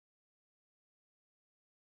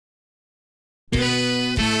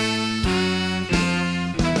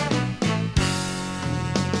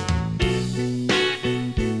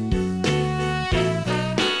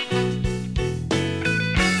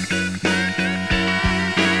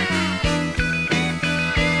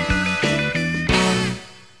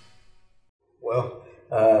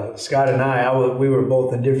Scott and we were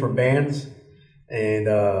both in different bands, and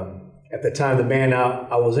at the time the band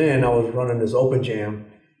I was in, I was running this open jam,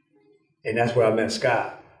 and that's where I met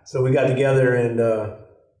Scott. So we got together and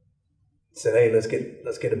said, hey, let's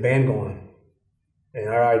get a band going. And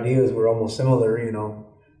our ideas were almost similar, you know.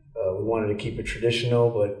 We wanted to keep it traditional,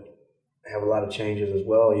 but have a lot of changes as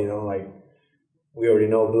well, you know. Like, we already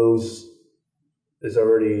know blues is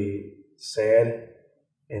already sad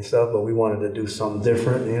and stuff, but we wanted to do something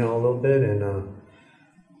different, you know, a little bit.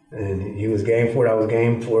 And he was game for it, I was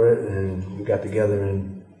game for it, and we got together,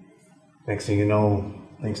 and next thing you know,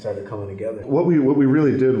 things started coming together. What we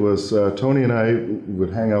really did was Tony and I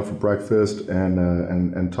would hang out for breakfast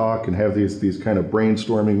and talk and have these kind of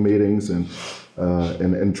brainstorming meetings and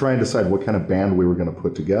try and decide what kind of band we were going to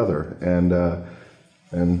put together, and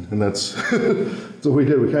that's that's what we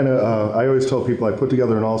did. We kind of I always tell people I put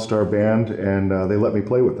together an all-star band, and they let me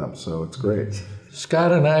play with them, so it's great.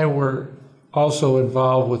 Scott and I were also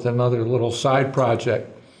involved with another little side project,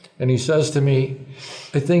 and he says to me,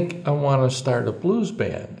 I think I want to start a blues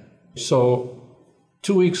band. So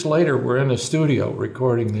 2 weeks later, we're in the studio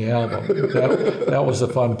recording the album. That was the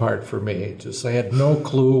fun part for me. Just I had no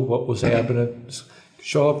clue what was happening. Just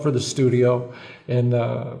show up for the studio, and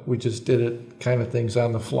we just did it kind of things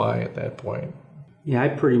on the fly at that point. Yeah, I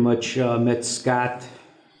pretty much met Scott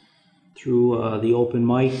through the open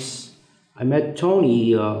mics. I met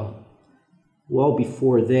Tony well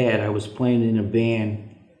before that. I was playing in a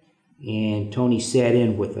band, and Tony sat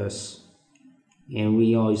in with us, and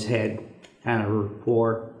we always had kind of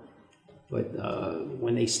rapport. But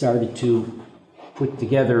when they started to put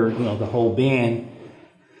together, you know, the whole band,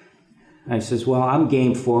 I says, well, I'm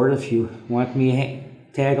game for it. If you want me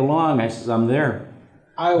to tag along, I says, I'm there.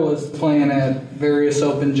 I was playing at various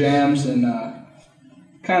open jams in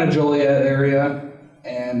kind of Joliet area,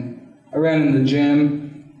 and I ran into Jim,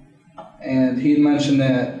 and he mentioned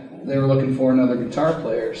that they were looking for another guitar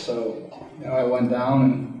player. So, you know, I went down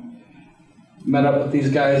and met up with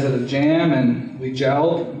these guys at a jam, and we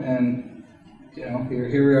gelled, and, you know,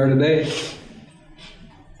 here we are today.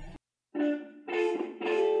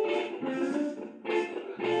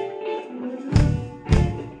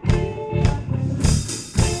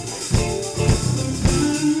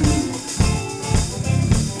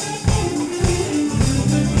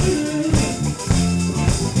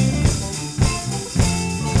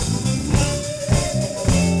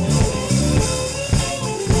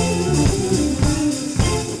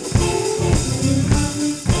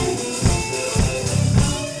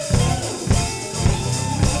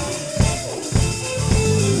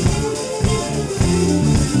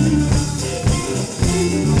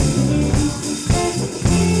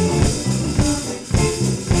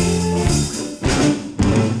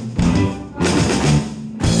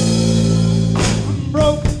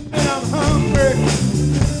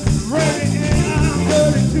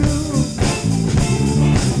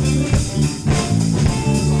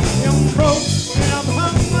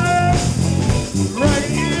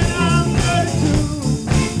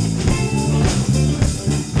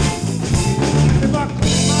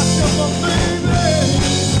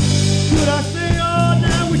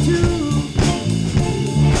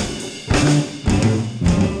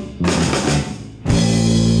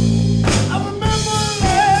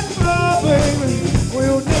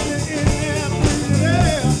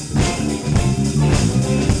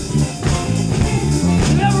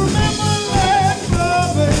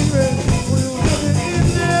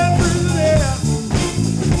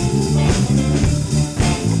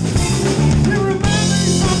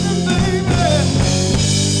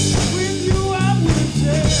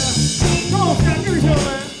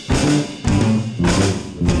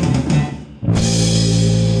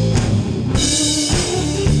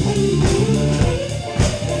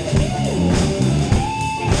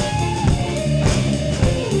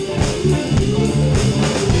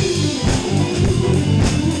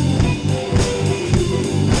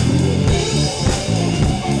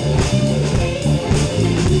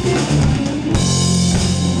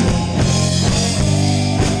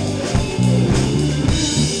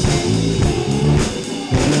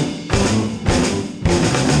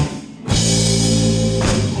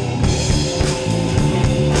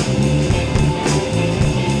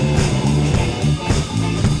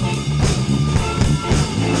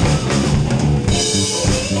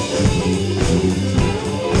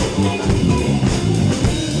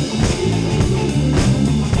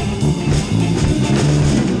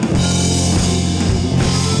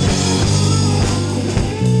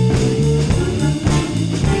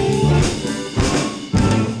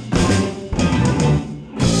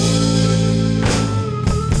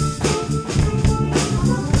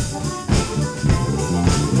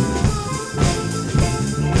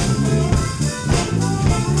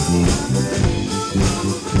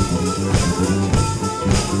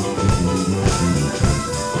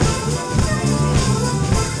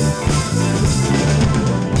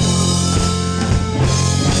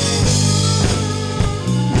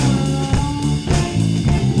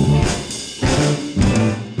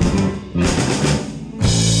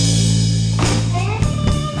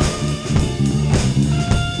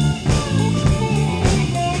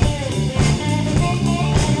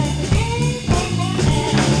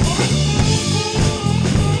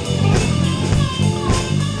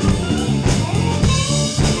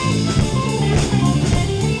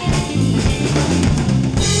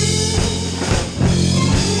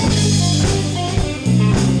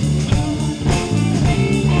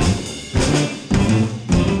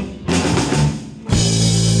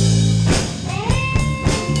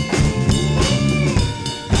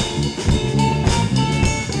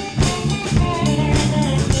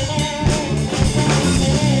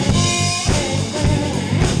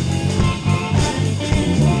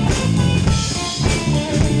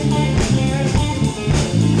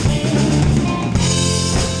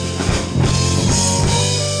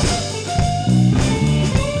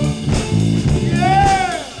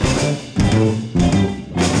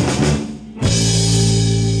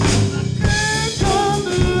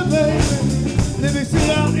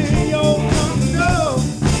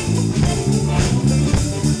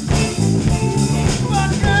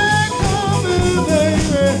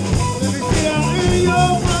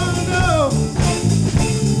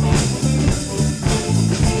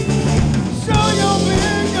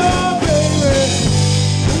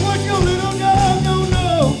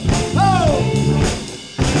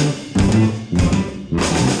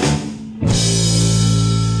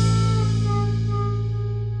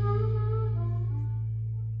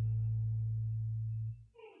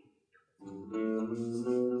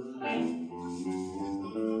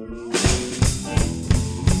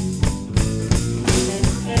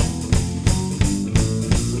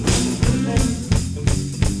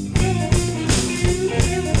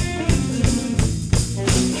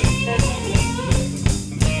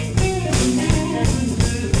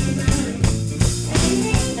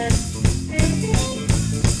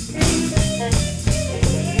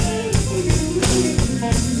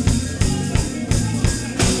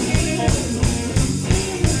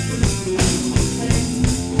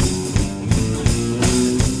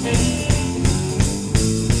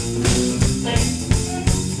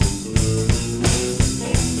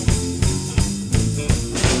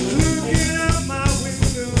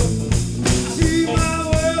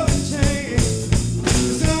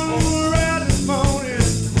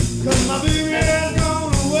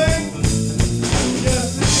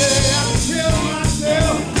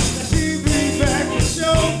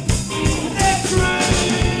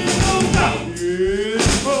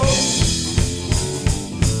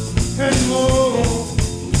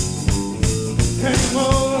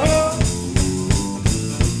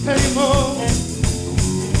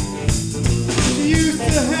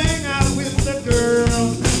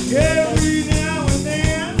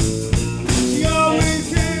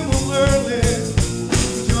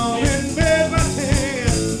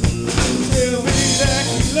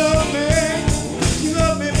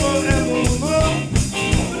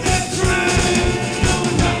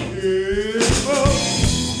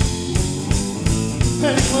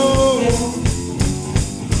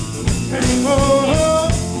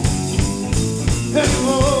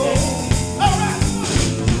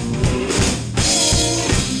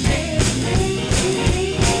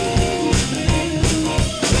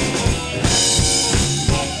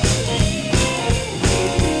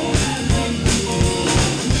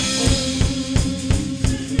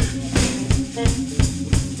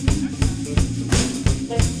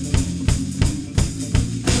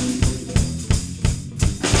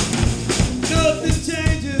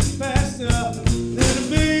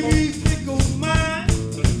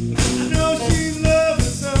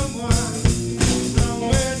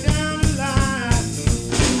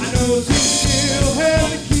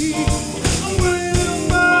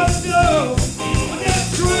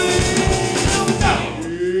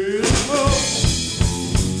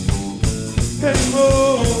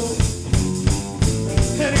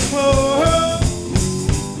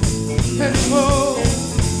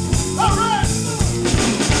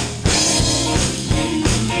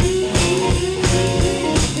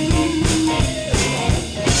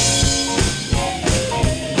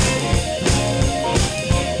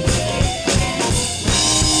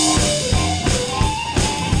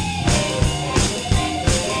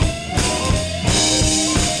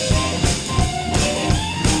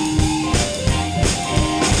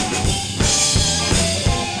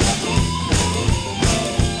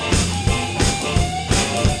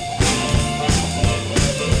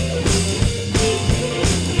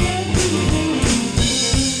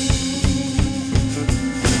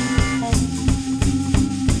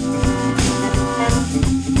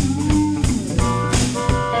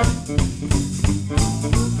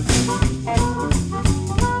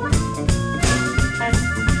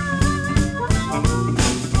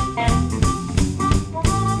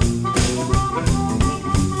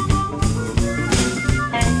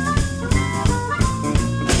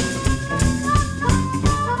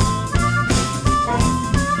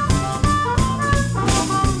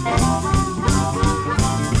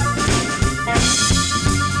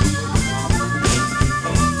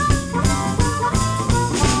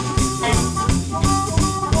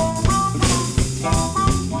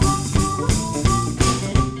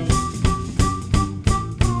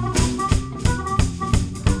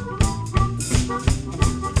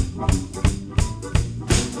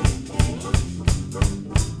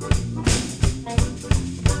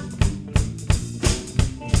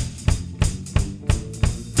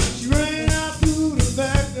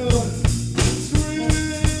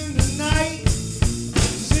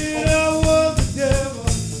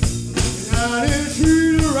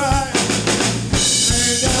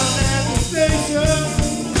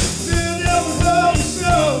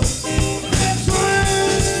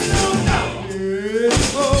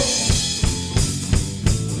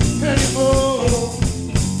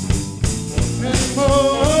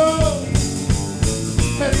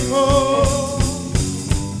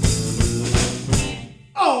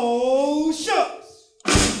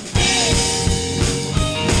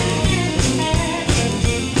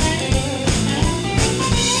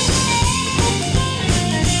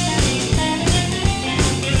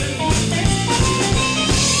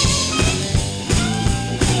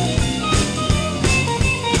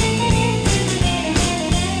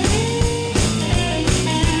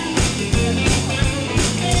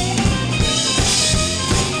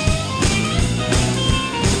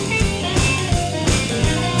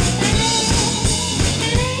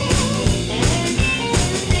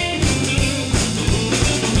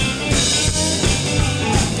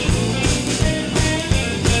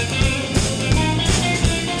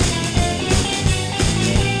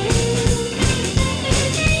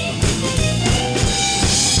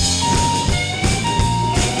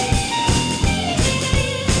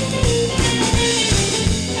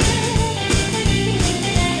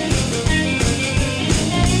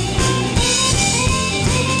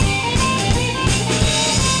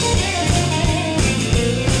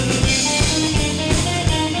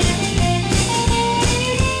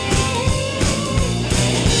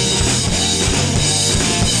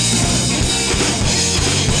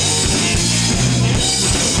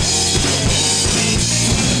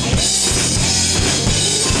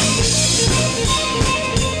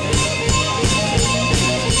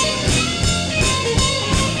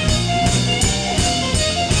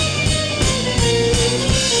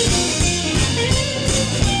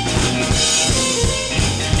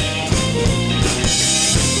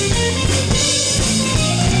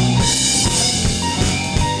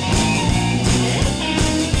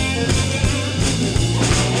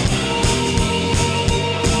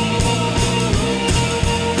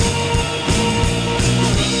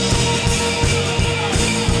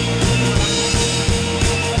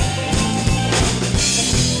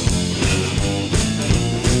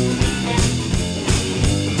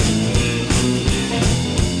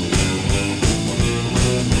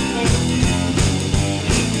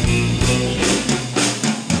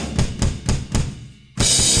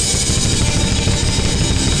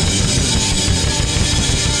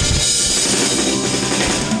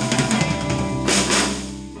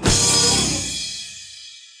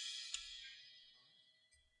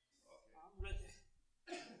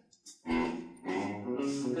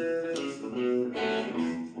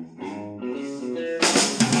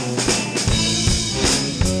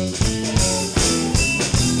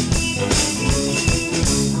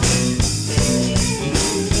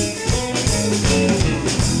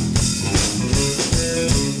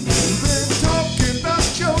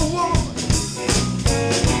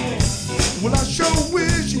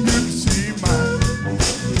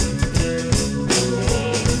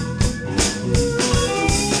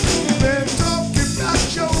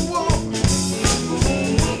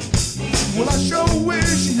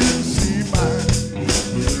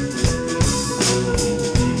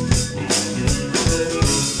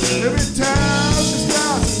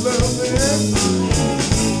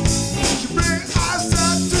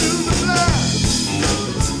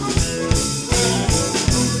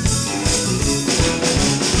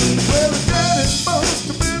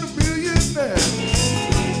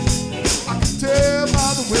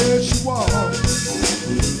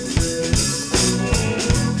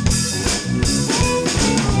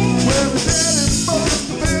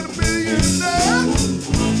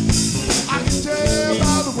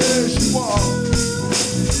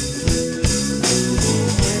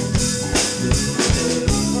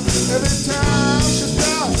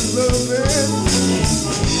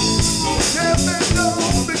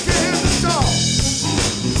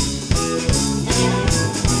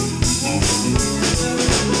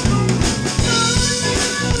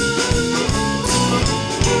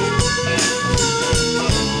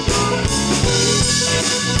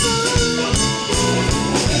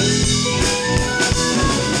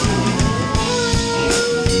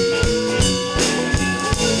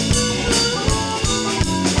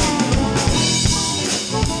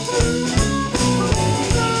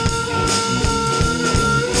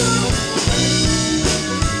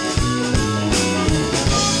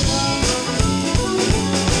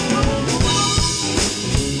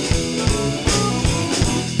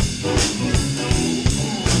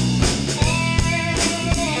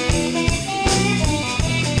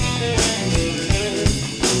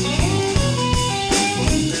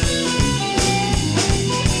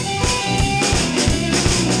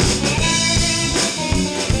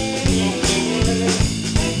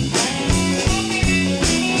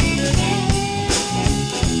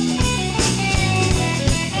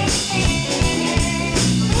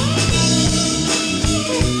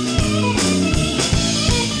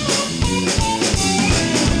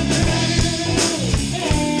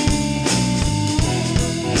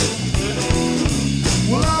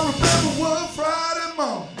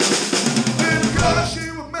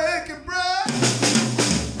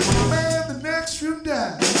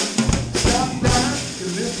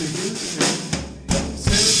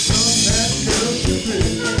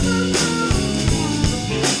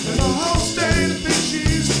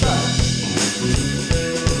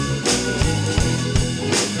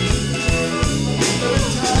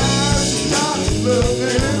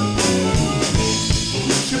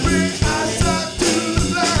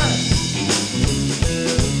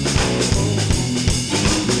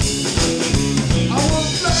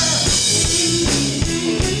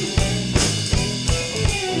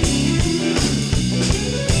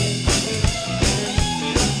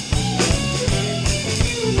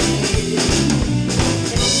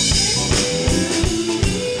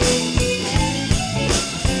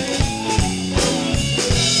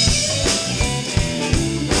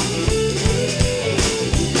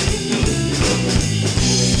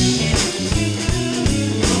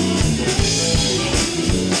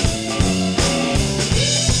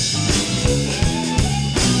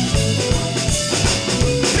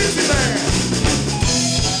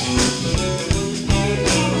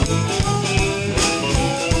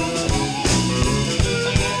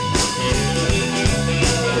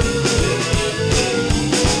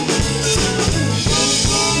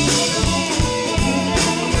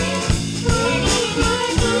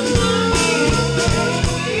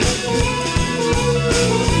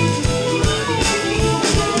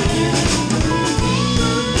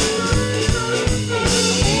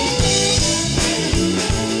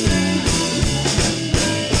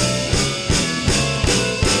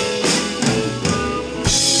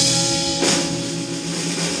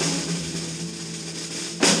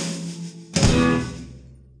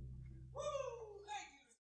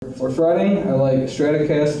 For fretting, I like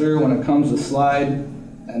Stratocaster. When it comes to slide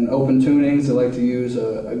and open tunings, I like to use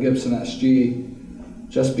a Gibson SG,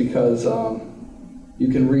 just because you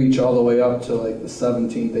can reach all the way up to like the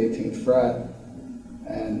 17th, 18th fret,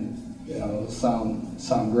 and it'll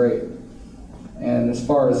sound great. And as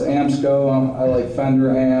far as amps go, I like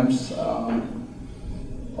Fender amps. I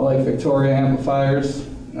like Victoria amplifiers.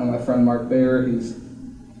 My friend Mark Bayer, he's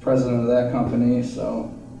president of that company.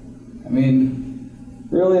 So, I mean,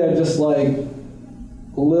 really, I just like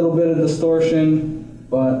a little bit of distortion,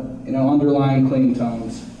 but underlying clean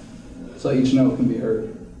tones, so each note can be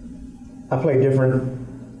heard. I play different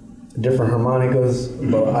harmonicas,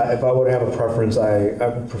 but if I would have a preference, I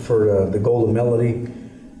prefer the Golden Melody.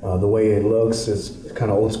 The way it looks, it's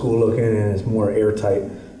kind of old school looking and it's more airtight.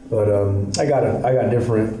 But I got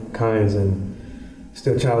different kinds and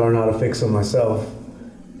still trying to learn how to fix them myself.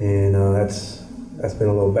 And that's been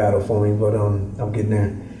a little battle for me, but I'm getting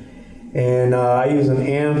there. And I use an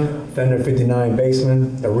amp, Fender 59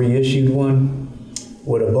 Bassman, a reissued one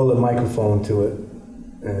with a bullet microphone to it,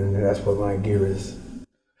 and that's what my gear is.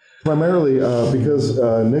 Primarily because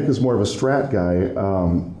Nick is more of a Strat guy.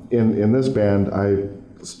 In this band, I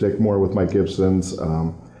stick more with my Gibsons.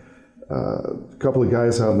 A couple of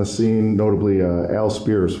guys out in the scene, notably Al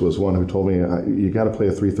Spears was one who told me, you got to play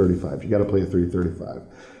a 335. You got to play a 335.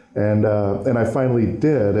 And I finally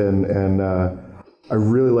did, and I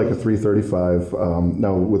really like a 335.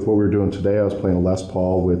 Now, with what we were doing today, I was playing a Les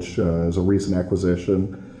Paul, which is a recent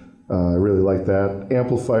acquisition. I really like that.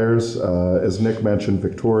 Amplifiers, as Nick mentioned,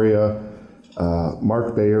 Victoria.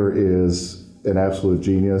 Mark Bayer is an absolute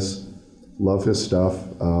genius. Love his stuff.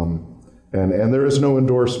 And there is no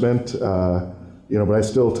endorsement, but I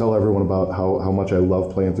still tell everyone about how much I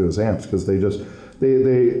love playing through his amps, because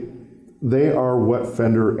they are what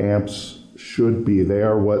Fender amps should be. They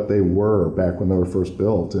are what they were back when they were first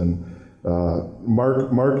built. And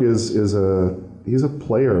Mark is a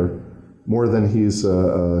player more than he's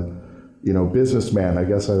a businessman, I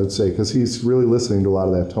guess I would say, because he's really listening to a lot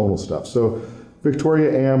of that tonal stuff. So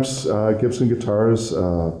Victoria amps, Gibson guitars,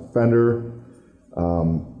 Fender.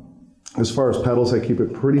 As far as pedals, I keep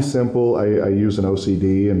it pretty simple. I use an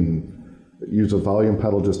OCD and use a volume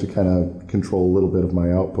pedal just to kind of control a little bit of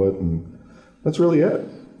my output, and that's really it.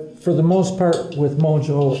 For the most part with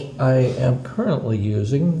Mojo, I am currently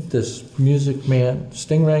using this Music Man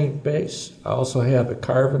Stingray bass. I also have a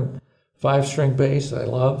Carvin 5-string bass I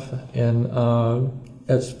love, and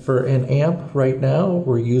as for an amp right now,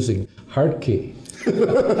 we're using Hartkey.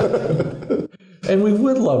 And we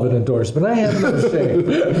would love an endorsement. I have no shame.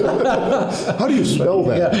 How do you spell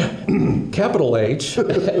that? Yeah. Capital H,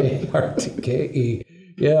 A-R-T-K-E.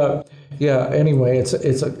 Yeah. Anyway, it's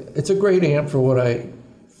a great amp for what I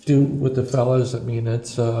do with the fellas. I mean,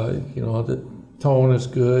 it's the tone is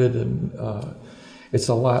good, and it's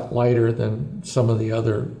a lot lighter than some of the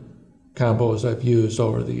other combos I've used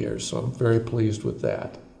over the years. So I'm very pleased with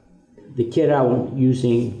that. The kit I'm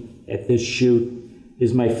using at this shoot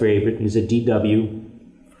is my favorite. It's a DW,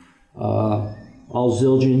 all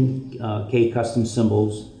Zildjian K custom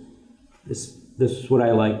cymbals. This is what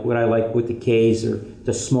I like. What I like with the Ks are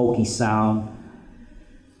the smoky sound.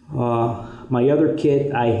 My other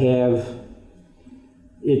kit I have,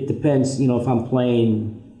 it depends, if I'm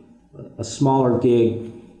playing a smaller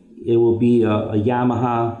gig, it will be a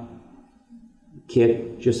Yamaha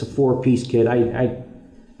kit, just a 4-piece kit.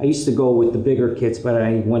 I used to go with the bigger kits, but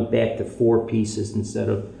I went back to 4 pieces instead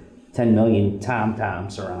of 10 million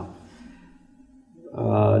tom-toms around.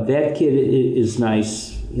 That kit is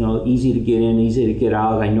nice, easy to get in, easy to get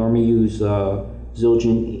out. I normally use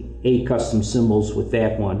Zildjian A custom cymbals with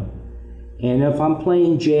that one. And if I'm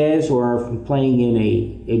playing jazz or if I'm playing in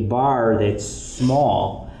a bar that's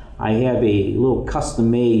small, I have a little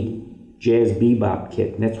custom-made jazz bebop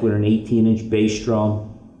kit, and that's with an 18-inch bass drum,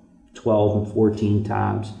 12 and 14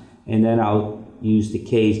 toms, and then I'll use the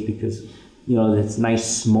Ks because that's nice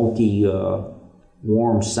smoky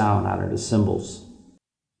warm sound out of the cymbals.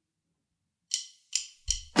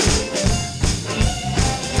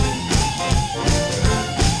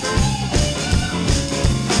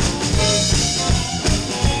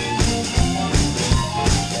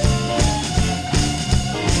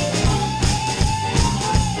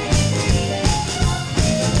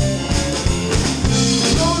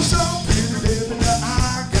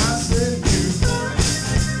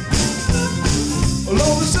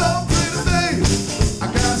 Alone, so pretty baby, I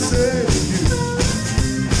gotta say to you.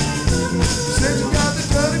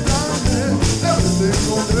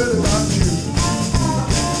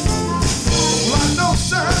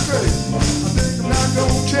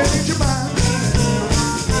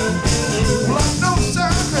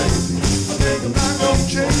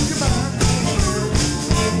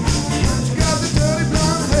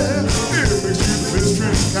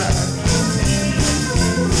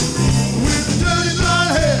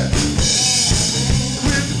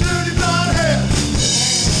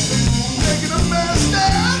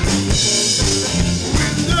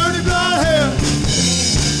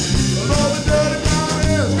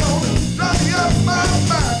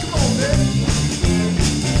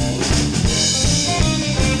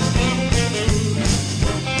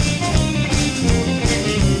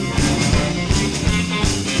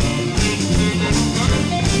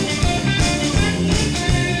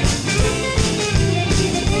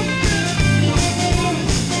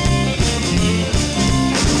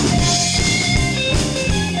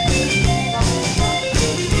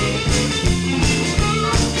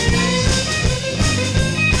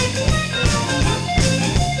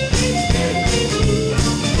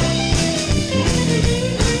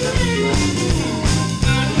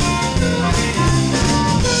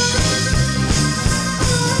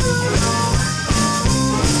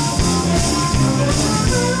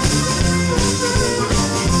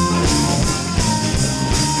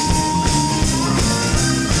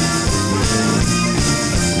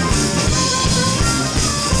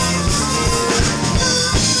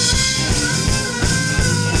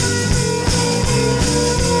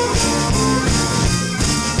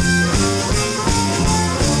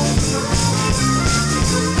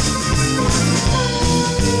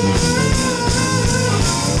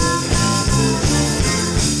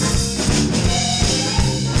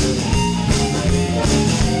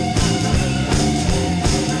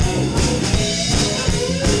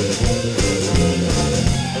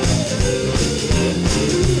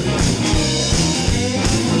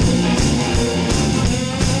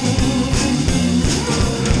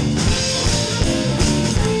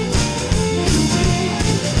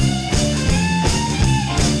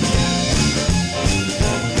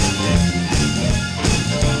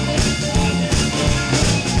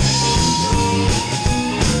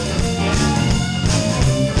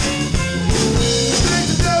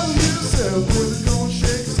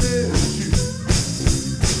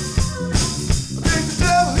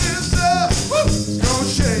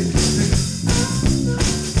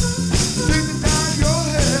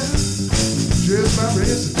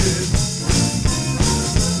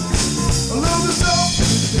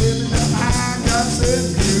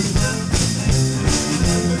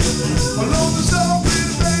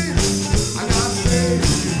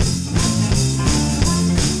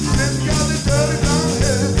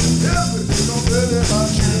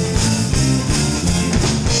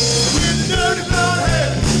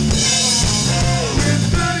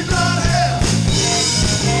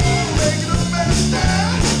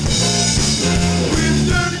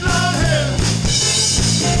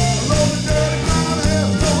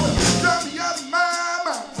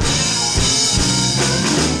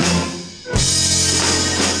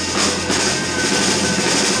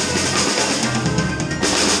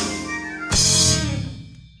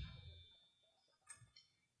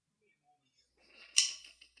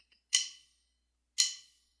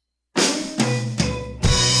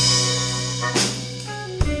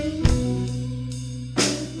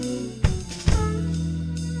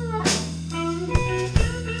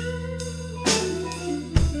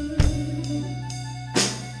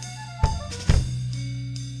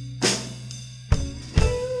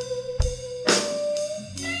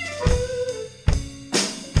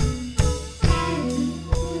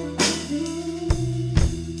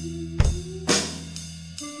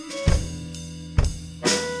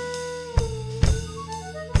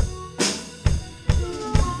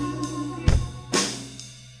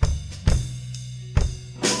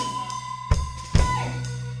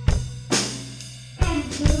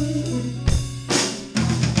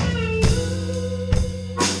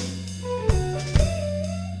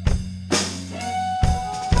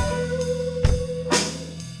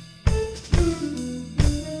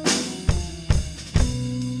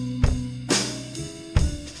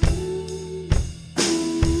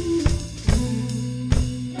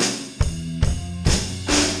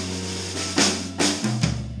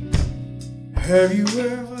 Have you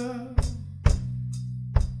ever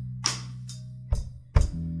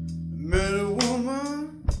met a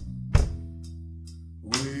woman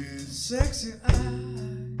with sexy eyes?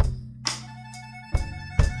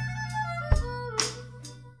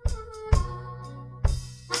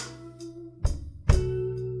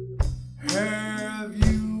 Have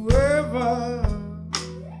you ever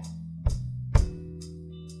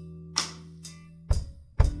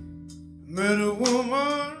met a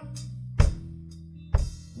woman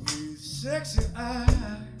with sexy eyes?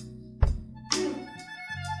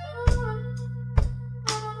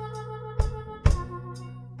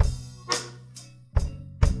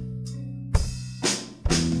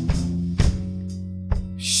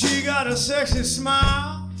 She got a sexy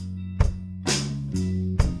smile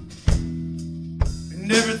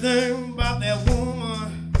and everything about that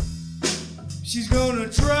woman, she's gonna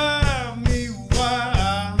drive me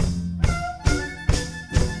wild.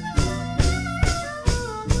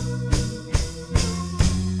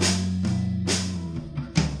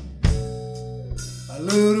 I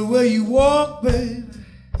love the way you walk, baby,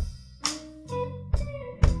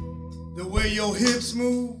 the way your hips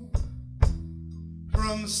move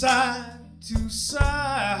from side to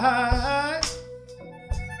side.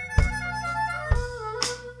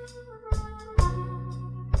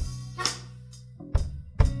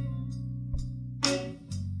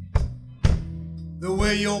 The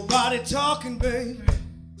way your body talking, baby,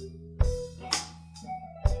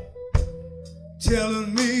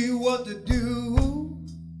 telling me what to do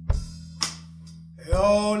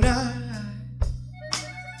all night.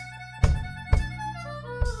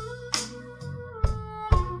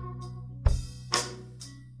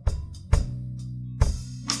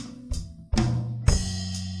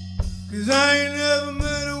 Cause I ain't never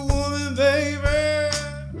met a woman, baby,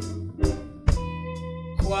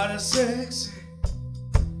 quite as sexy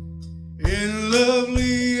and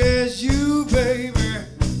lovely as you, baby.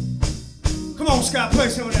 Come on, Scott, play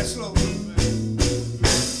some of that slow music.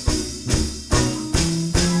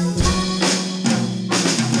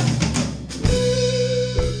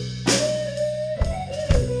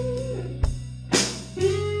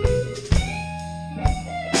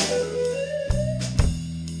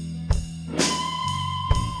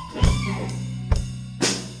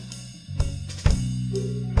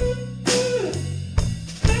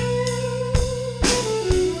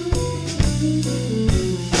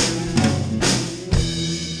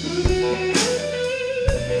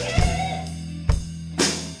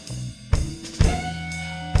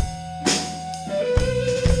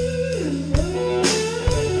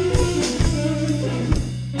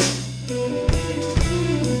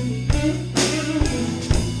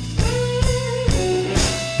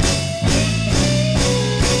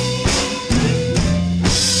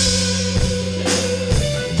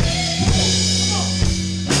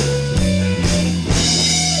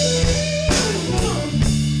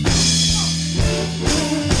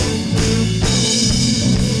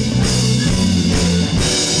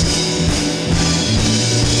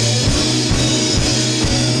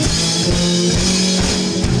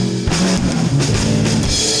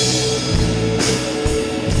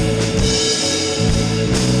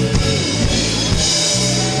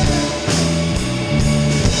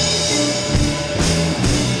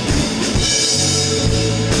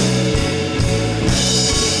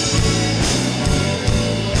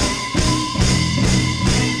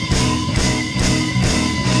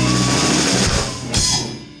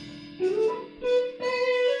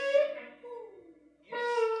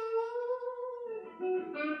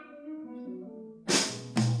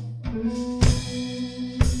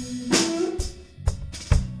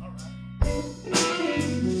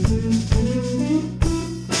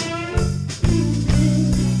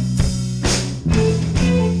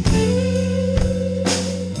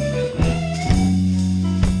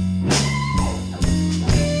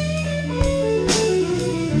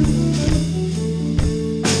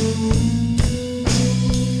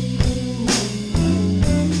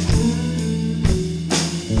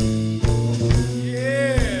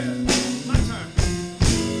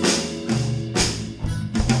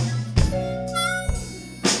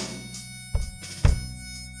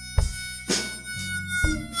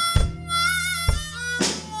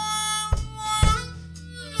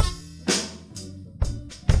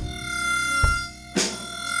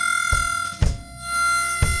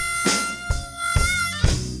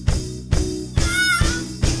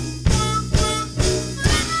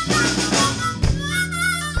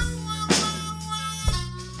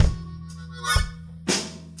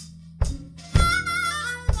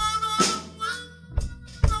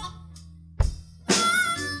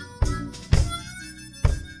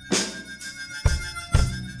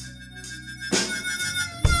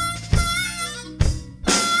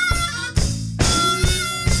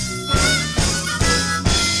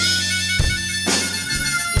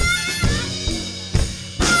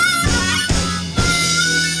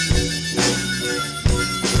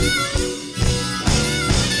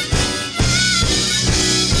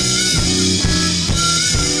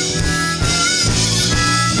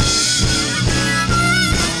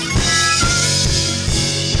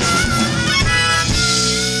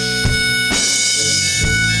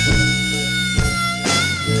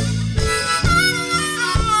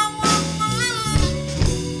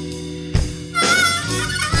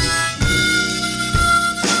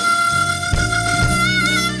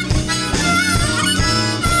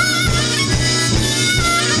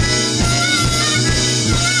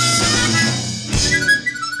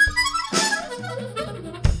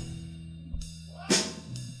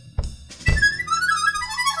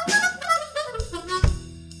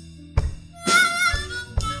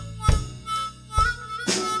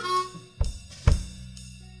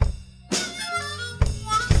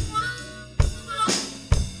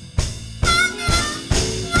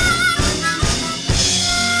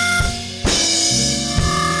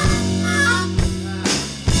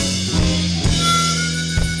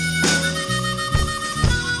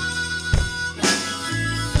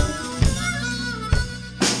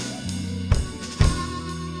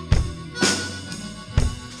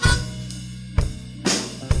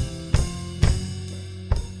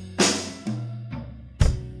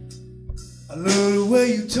 I love the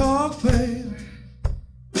way you talk, baby.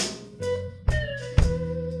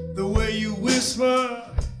 The way you whisper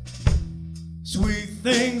sweet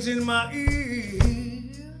things in my ear.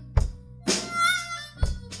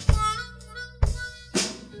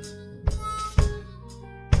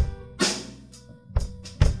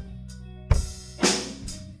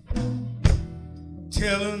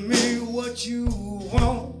 Telling me what you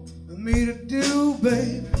want me to do,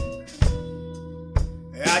 baby.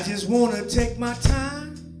 I just want to take my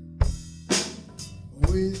time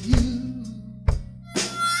with you.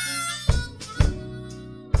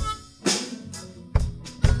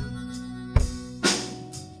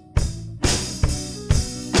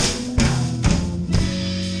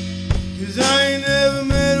 Cause I ain't never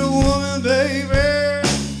met a woman, baby,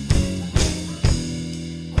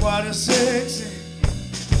 quite as sexy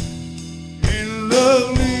and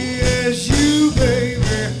lovely as you, baby.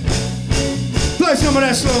 Play some of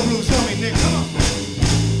that slow blues for me, Nick. Come on.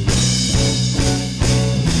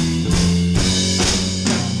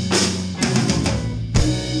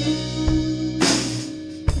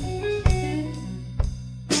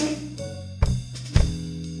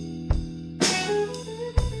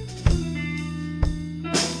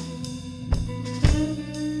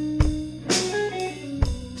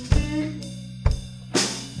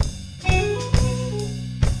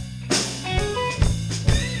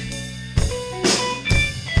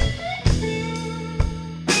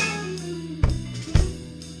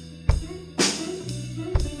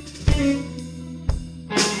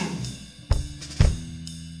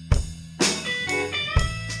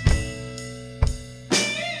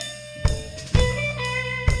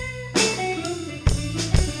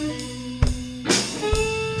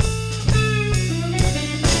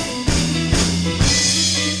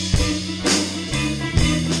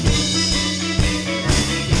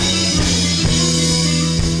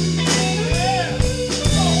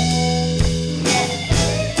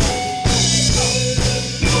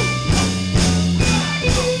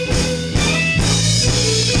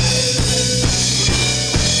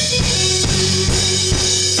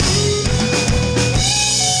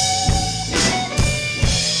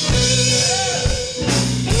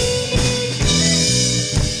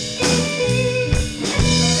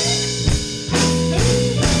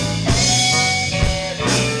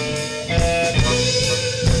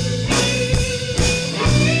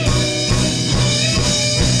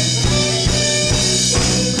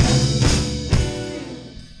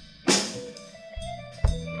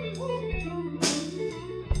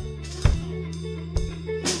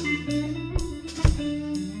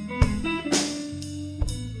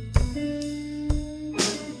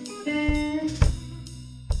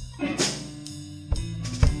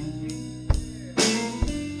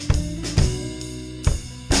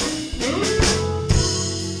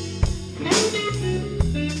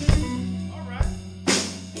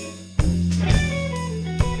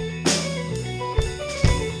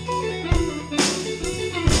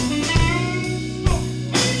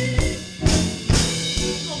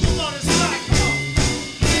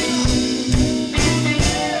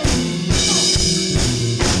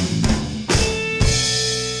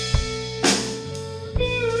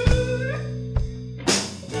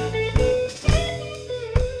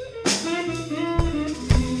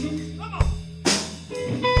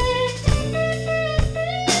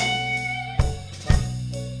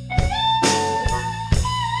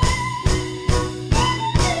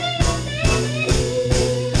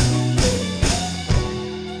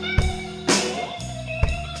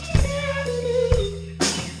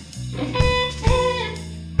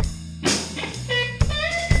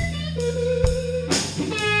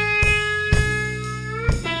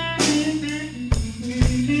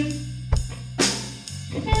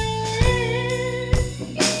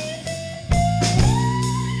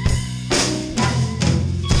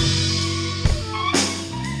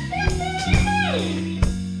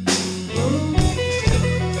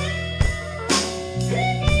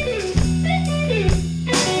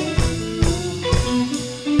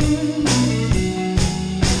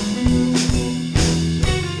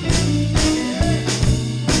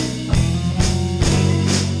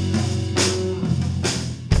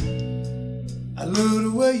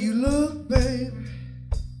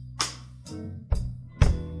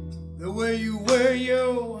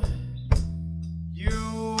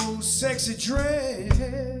 sexy dress.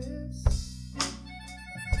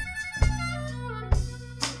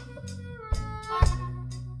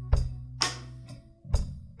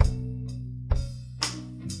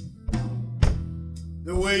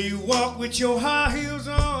 The way you walk with your high heels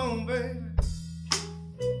on, baby.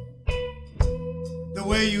 The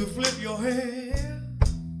way you flip your hair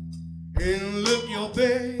and look your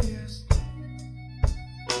best.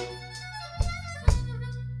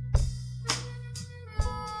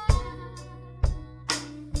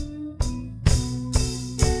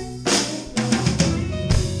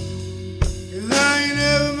 Cause I ain't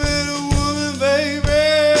ever met a woman,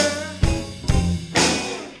 baby,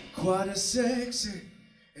 quite as sexy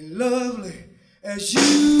and lovely as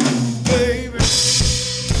you, baby.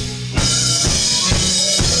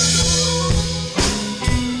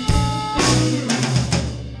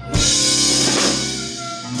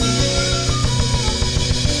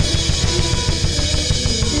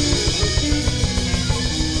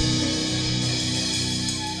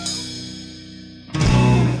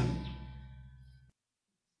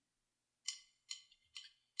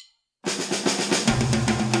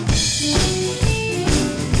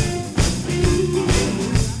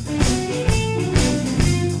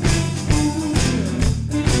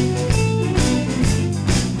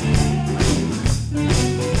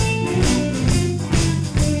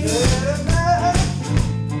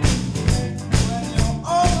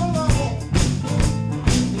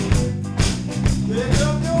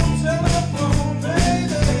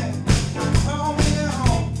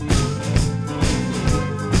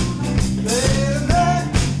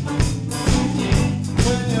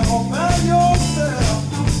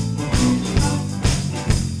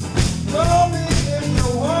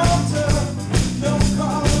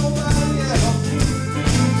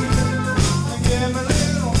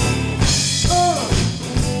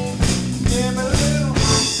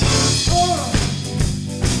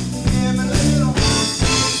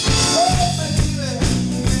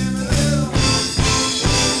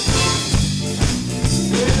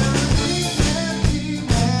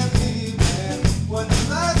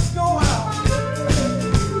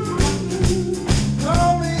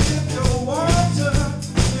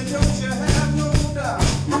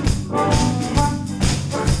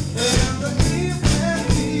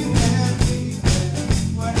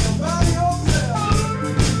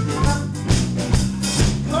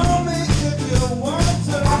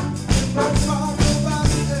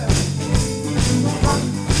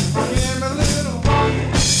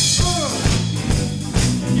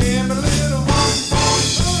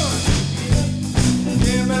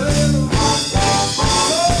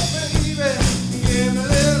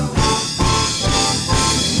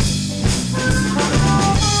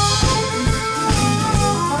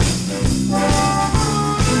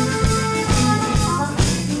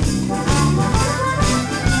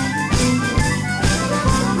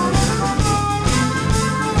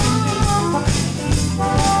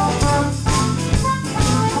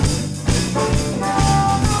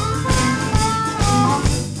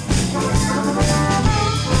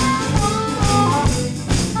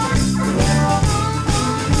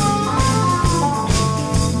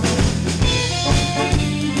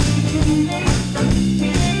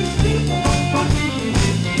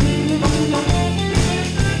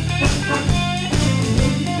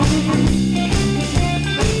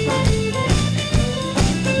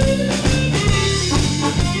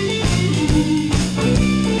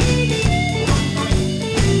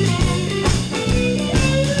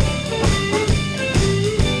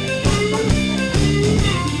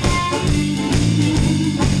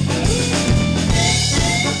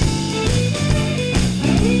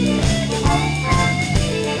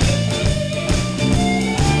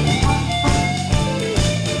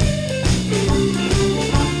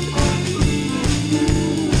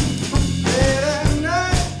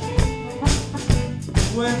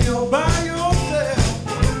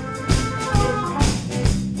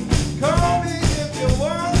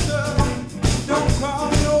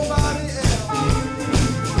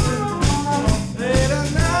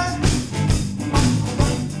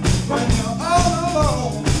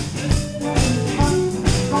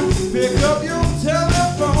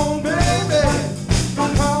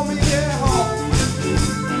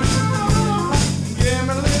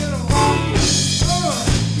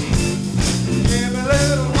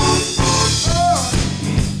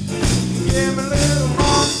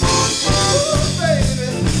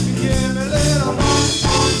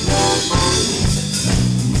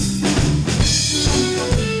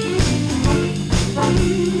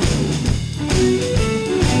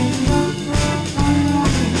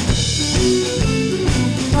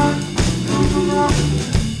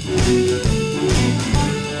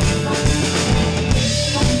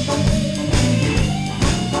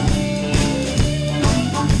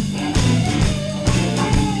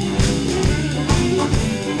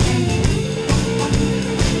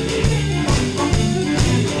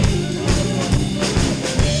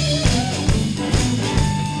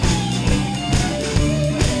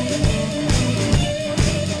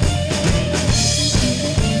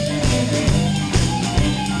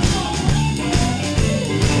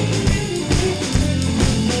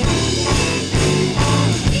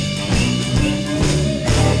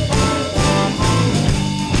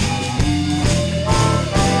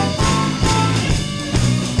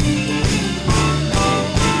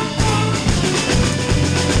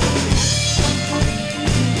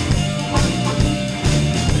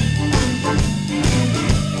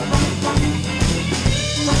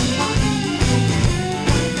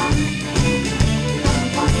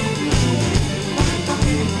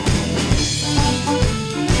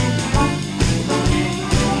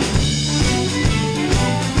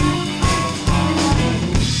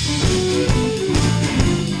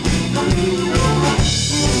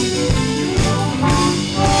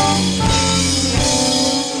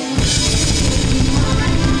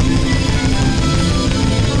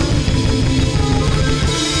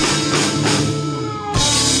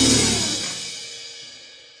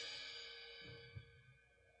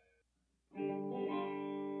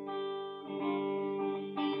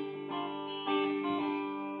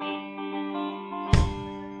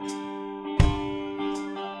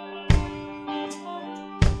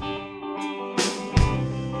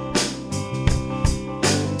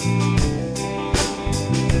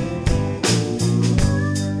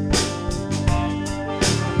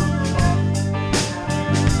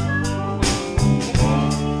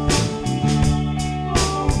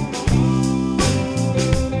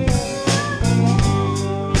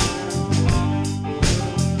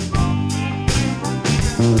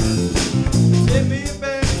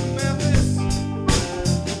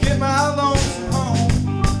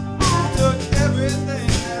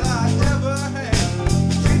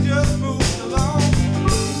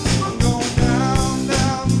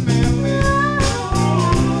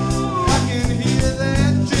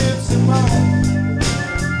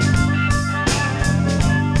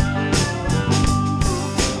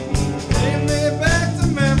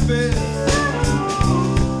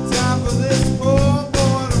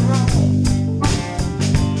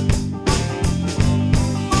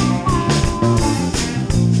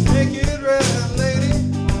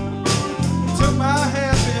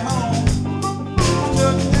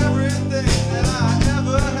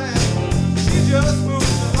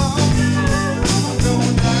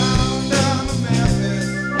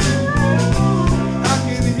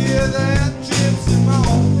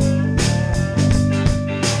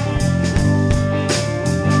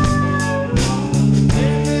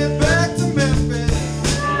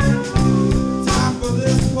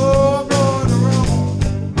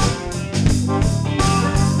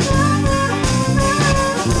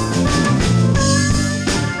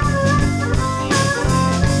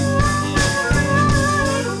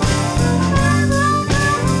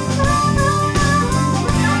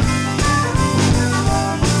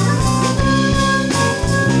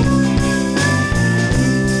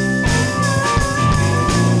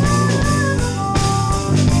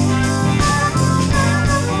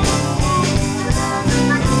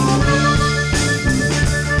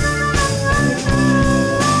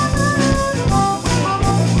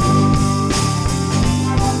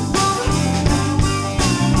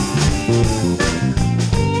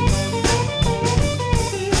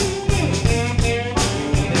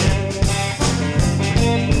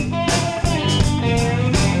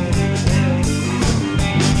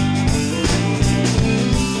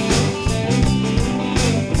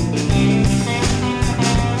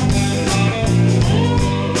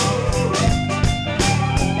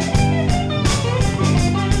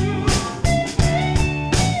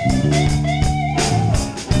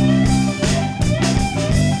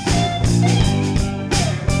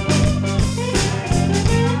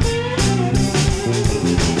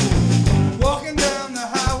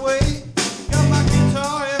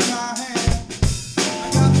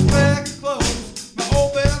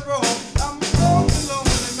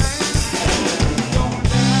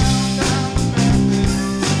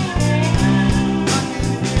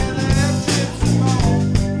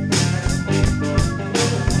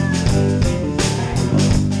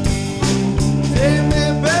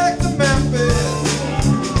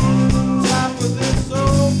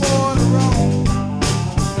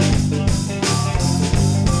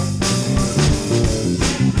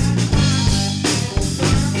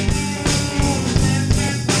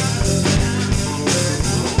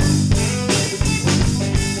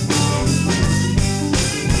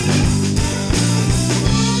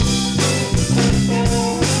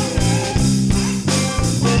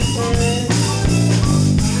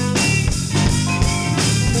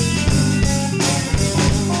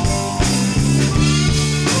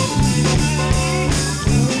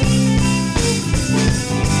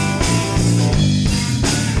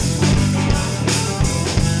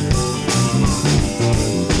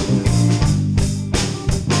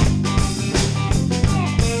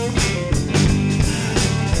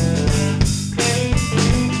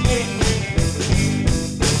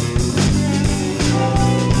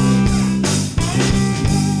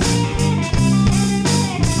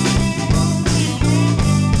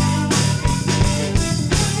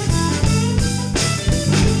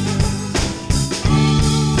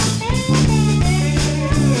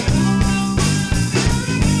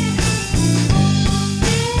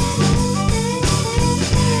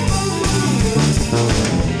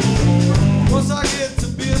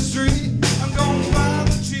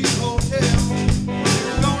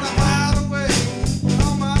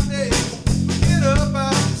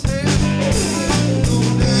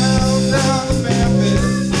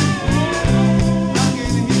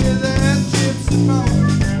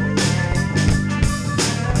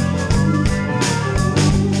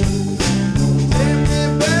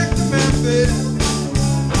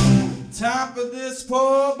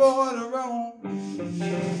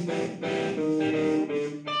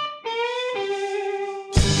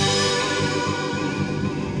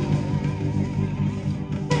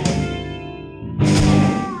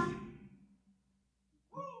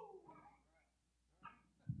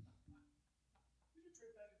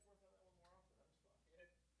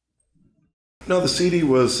 No, the CD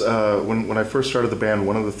was, when I first started the band,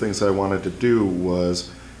 one of the things that I wanted to do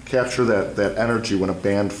was capture that energy when a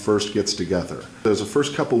band first gets together. There's the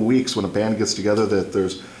first couple weeks when a band gets together that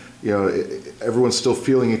there's, everyone's still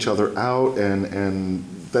feeling each other out, and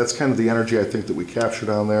that's kind of the energy I think that we captured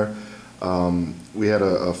on there. We had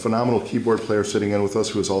a phenomenal keyboard player sitting in with us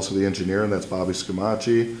who was also the engineer, and that's Bobby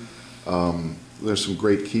Scamacci. There's some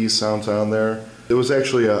great key sounds on there. There was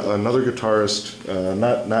actually another guitarist,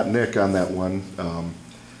 not Nick, on that one,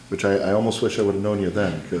 which I almost wish I would have known you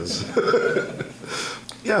then, because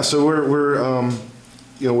yeah. So we're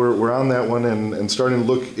on that one and starting to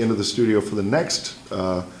look into the studio for the next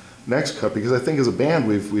cut, because I think as a band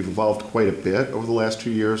we've evolved quite a bit over the last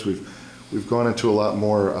 2 years. We've gone into a lot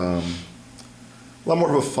more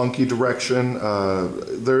of a funky direction.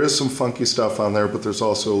 There is some funky stuff on there, but there's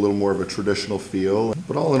also a little more of a traditional feel.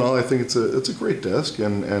 But all in all, I think it's a great disc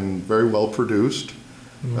and very well produced.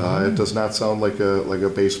 It does not sound like a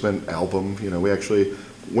basement album. We actually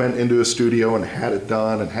went into a studio and had it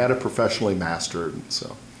done and had it professionally mastered.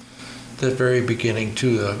 So, the very beginning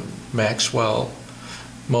to the Maxwell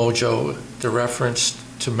Mojo, the reference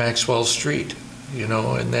to Maxwell Street,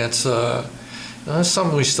 and that's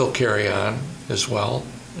something we still carry on as well,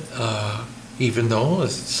 even though,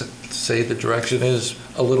 say, the direction is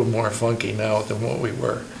a little more funky now than what we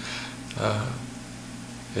were.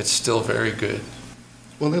 It's still very good.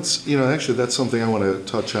 Well, that's, actually that's something I want to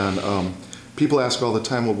touch on. People ask all the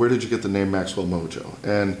time, well, where did you get the name Maxwell Mojo?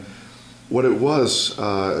 And what it was,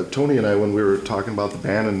 Tony and I, when we were talking about the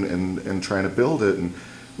band and trying to build it, and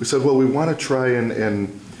we said, well, we want to try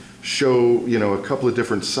and show, a couple of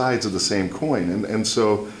different sides of the same coin. And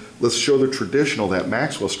so let's show the traditional, that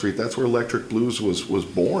Maxwell Street, that's where electric blues was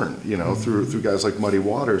born, through guys like Muddy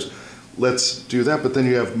Waters. Let's do that. But then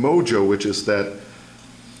you have Mojo, which is that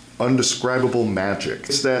undescribable magic.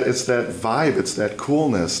 It's that vibe, it's that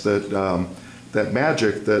coolness, that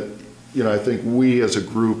magic that, I think we as a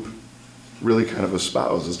group really kind of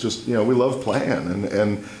espouse. It's just, we love playing,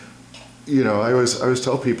 and I always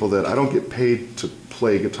tell people that I don't get paid to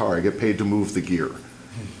play guitar, I get paid to move the gear.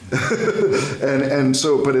 and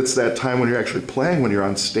so, but it's that time when you're actually playing, when you're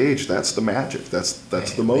on stage, that's the magic, that's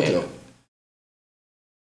the Mojo. Man.